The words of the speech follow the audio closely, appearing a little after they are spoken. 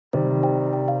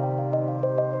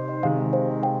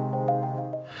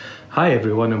Hi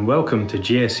everyone and welcome to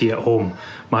GSC at Home.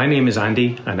 My name is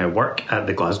Andy and I work at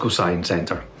the Glasgow Science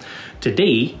Centre.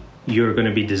 Today you're going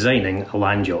to be designing a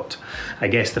land yacht. I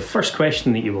guess the first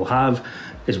question that you will have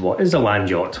is, what is a land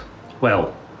yacht?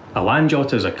 Well, a land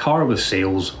yacht is a car with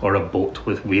sails or a boat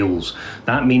with wheels.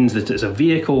 That means that it's a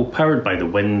vehicle powered by the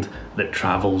wind that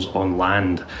travels on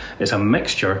land. It's a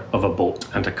mixture of a boat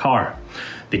and a car.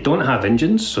 They don't have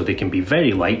engines, so they can be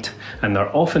very light, and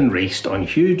they're often raced on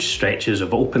huge stretches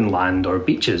of open land or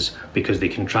beaches because they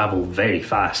can travel very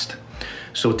fast.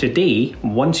 So today,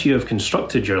 once you have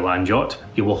constructed your land yacht,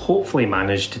 you will hopefully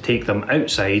manage to take them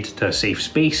outside to a safe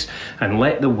space and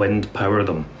let the wind power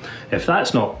them. If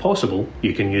that's not possible,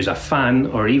 you can use a fan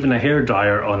or even a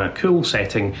hairdryer on a cool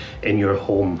setting in your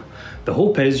home. The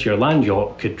hope is your land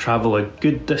yacht could travel a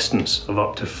good distance of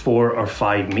up to 4 or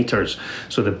 5 metres,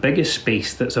 so the biggest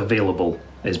space that's available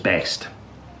is best.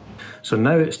 So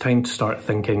now it's time to start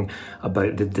thinking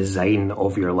about the design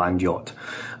of your land yacht.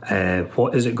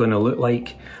 What is it going to look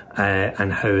like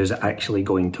and how is it actually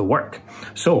going to work?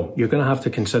 So you're going to have to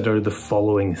consider the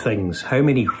following things. How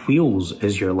many wheels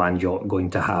is your land yacht going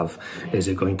to have? Is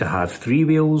it going to have 3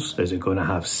 wheels? Is it going to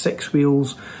have 6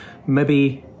 wheels?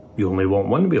 Maybe you only want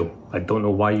 1 wheel. I don't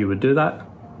know why you would do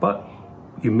that, but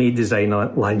you may design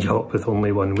a land yacht with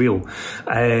only 1 wheel.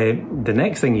 The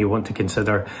next thing you want to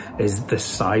consider is the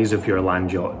size of your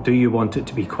land yacht. Do you want it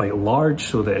to be quite large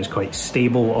so that it's quite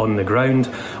stable on the ground,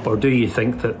 or do you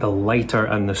think that the lighter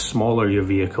and the smaller your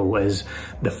vehicle is,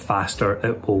 the faster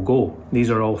it will go? These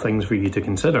are all things for you to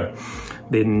consider.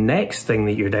 The next thing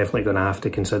that you're definitely going to have to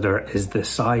consider is the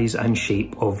size and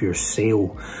shape of your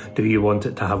sail. Do you want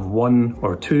it to have 1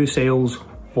 or 2 sails?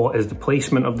 What is the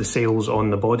placement of the sails on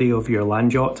the body of your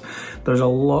land yacht? There's a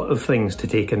lot of things to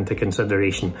take into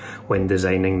consideration when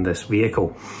designing this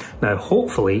vehicle. Now,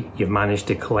 hopefully you've managed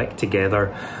to collect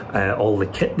together all the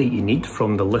kit that you need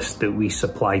from the list that we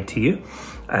supplied to you.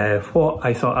 What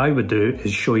I thought I would do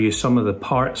is show you some of the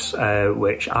parts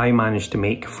which I managed to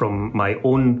make from my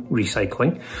own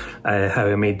recycling, how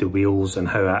I made the wheels and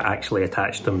how I actually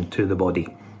attached them to the body.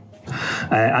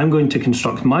 I'm going to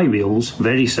construct my wheels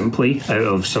very simply out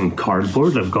of some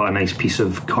cardboard. I've got a nice piece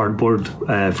of cardboard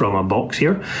from a box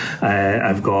here.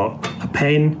 I've got a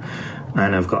pen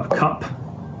and I've got a cup,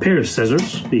 pair of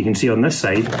scissors that you can see on this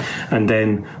side, and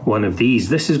then one of these.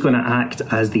 This is going to act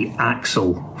as the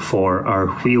axle for our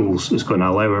wheels. It's going to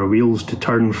allow our wheels to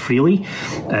turn freely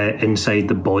inside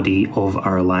the body of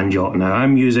our land yacht. Now,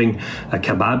 I'm using a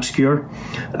kebab skewer.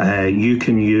 You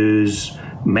can use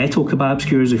metal kebab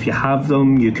skewers if you have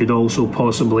them. You could also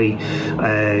possibly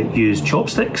use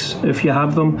chopsticks if you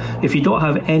have them. If you don't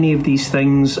have any of these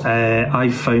things,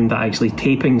 I've found that actually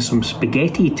taping some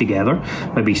spaghetti together,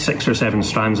 maybe 6 or 7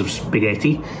 strands of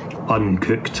spaghetti,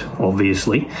 uncooked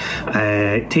obviously,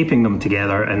 taping them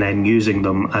together and then using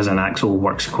them as an axle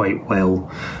works quite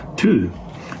well too.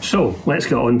 So let's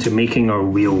get on to making our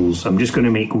wheels. I'm just going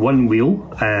to make 1 wheel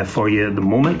for you at the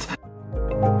moment.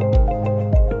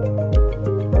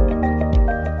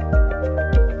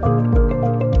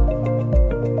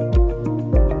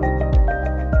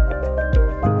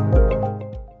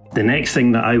 The next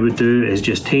thing that I would do is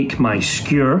just take my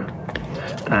skewer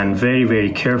and very,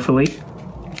 very carefully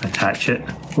attach it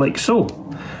like so.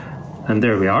 And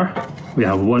there we are. We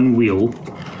have 1 wheel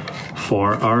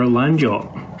for our land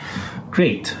yacht.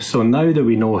 Great. So now that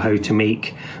we know how to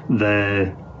make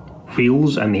the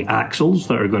wheels and the axles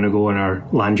that are going to go on our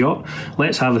land yacht,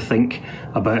 let's have a think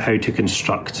about how to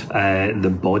construct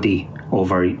the body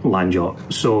of our land yacht.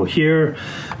 So here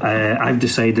I've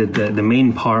decided that the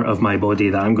main part of my body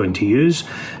that I'm going to use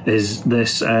is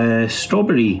this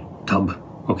strawberry tub.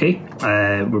 Okay,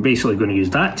 we're basically going to use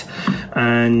that,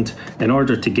 and in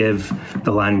order to give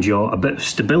the land yacht a bit of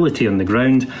stability on the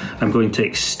ground, I'm going to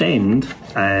extend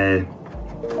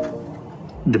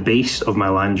the base of my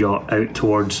land yacht out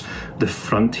towards the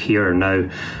front here. Now,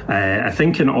 I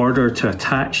think in order to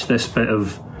attach this bit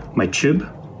of my tube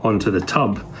onto the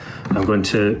tub, I'm going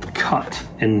to cut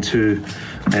into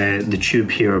the tube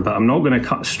here, but I'm not going to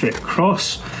cut straight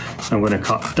across. I'm going to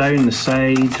cut down the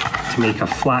side to make a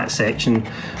flat section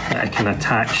that I can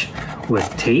attach with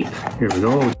tape. Here we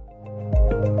go.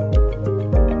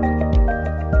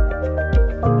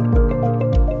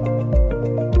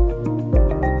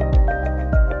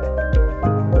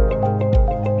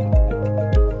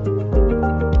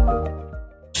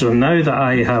 So now that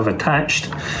I have attached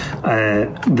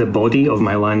the body of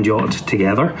my land yacht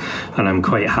together, and I'm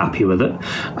quite happy with it,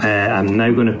 I'm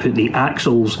now going to put the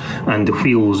axles and the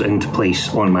wheels into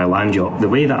place on my land yacht. The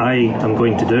way that I am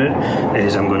going to do it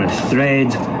is I'm going to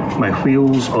thread my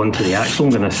wheels onto the axle.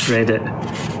 I'm going to thread it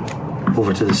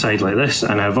over to the side like this,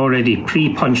 and I've already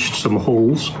pre-punched some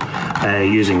holes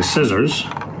using scissors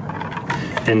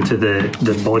into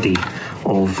the body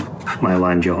of my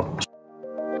land yacht.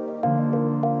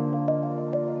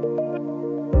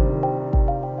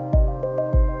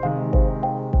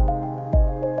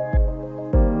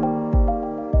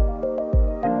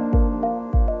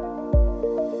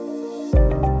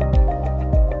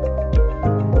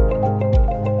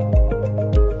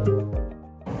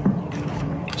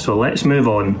 So let's move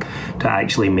on to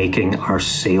actually making our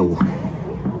sail.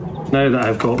 Now that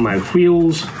I've got my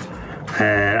wheels,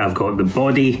 I've got the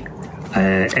body,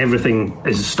 everything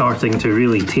is starting to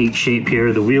really take shape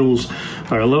here. The wheels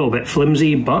are a little bit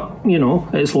flimsy, but you know,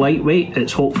 it's lightweight.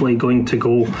 It's hopefully going to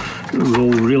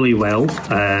roll really well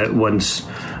once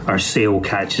our sail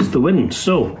catches the wind.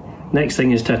 So next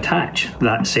thing is to attach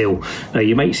that sail. Now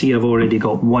you might see I've already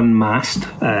got one mast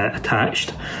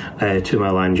attached to my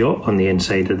land yacht on the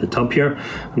inside of the tub here.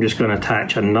 I'm just going to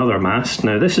attach another mast.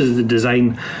 Now this is the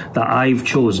design that I've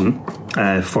chosen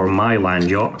for my land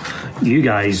yacht. You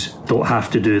guys don't have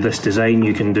to do this design.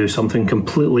 You can do something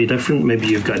completely different. Maybe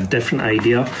you've got a different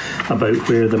idea about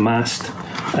where the mast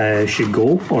should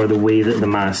go, or the way that the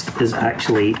mast is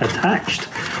actually attached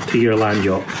to your land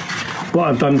yacht. What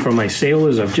I've done for my sail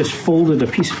is I've just folded a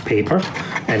piece of paper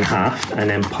in half and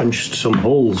then punched some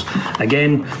holes.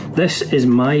 Again, this is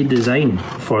my design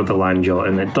for the land yacht,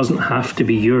 and it doesn't have to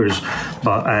be yours,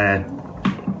 but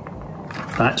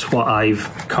that's what I've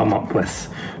come up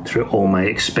with through all my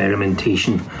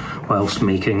experimentation whilst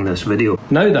making this video.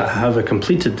 Now that I have a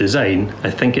completed design, I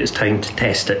think it's time to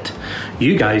test it.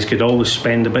 You guys could always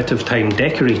spend a bit of time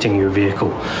decorating your vehicle.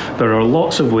 There are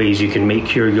lots of ways you can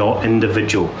make your yacht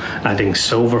individual, adding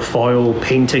silver foil,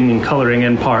 painting and colouring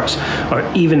in parts, or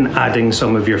even adding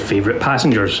some of your favourite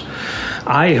passengers.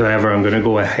 I, however, am going to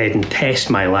go ahead and test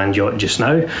my land yacht just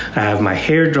now. I have my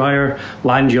hairdryer,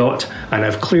 land yacht, and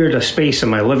I've cleared a space in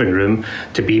my living room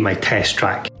to be my test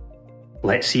track.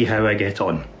 Let's see how I get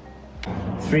on.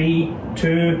 3,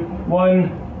 2,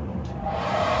 1.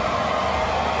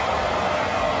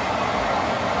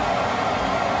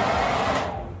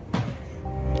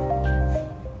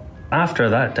 After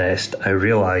that test, I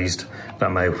realised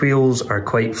that my wheels are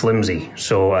quite flimsy,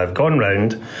 so I've gone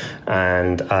round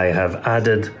and I have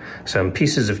added some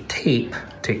pieces of tape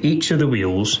to each of the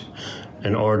wheels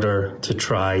in order to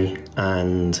try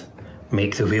and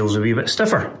make the wheels a wee bit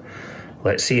stiffer.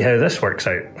 Let's see how this works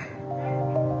out.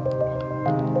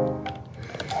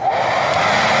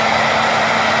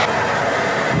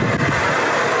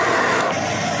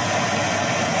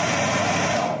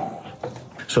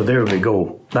 So there we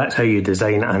go. That's how you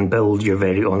design and build your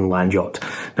very own land yacht.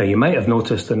 Now you might have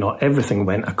noticed that not everything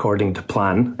went according to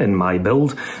plan in my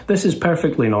build. This is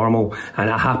perfectly normal, and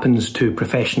it happens to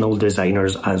professional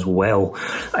designers as well.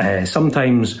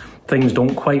 Sometimes things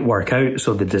don't quite work out,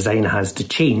 so the design has to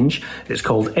change. It's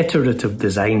called iterative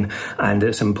design, and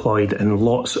it's employed in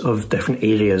lots of different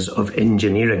areas of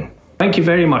engineering. Thank you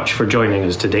very much for joining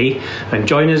us today, and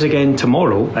join us again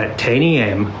tomorrow at 10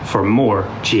 AM for more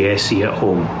GSC at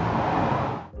Home.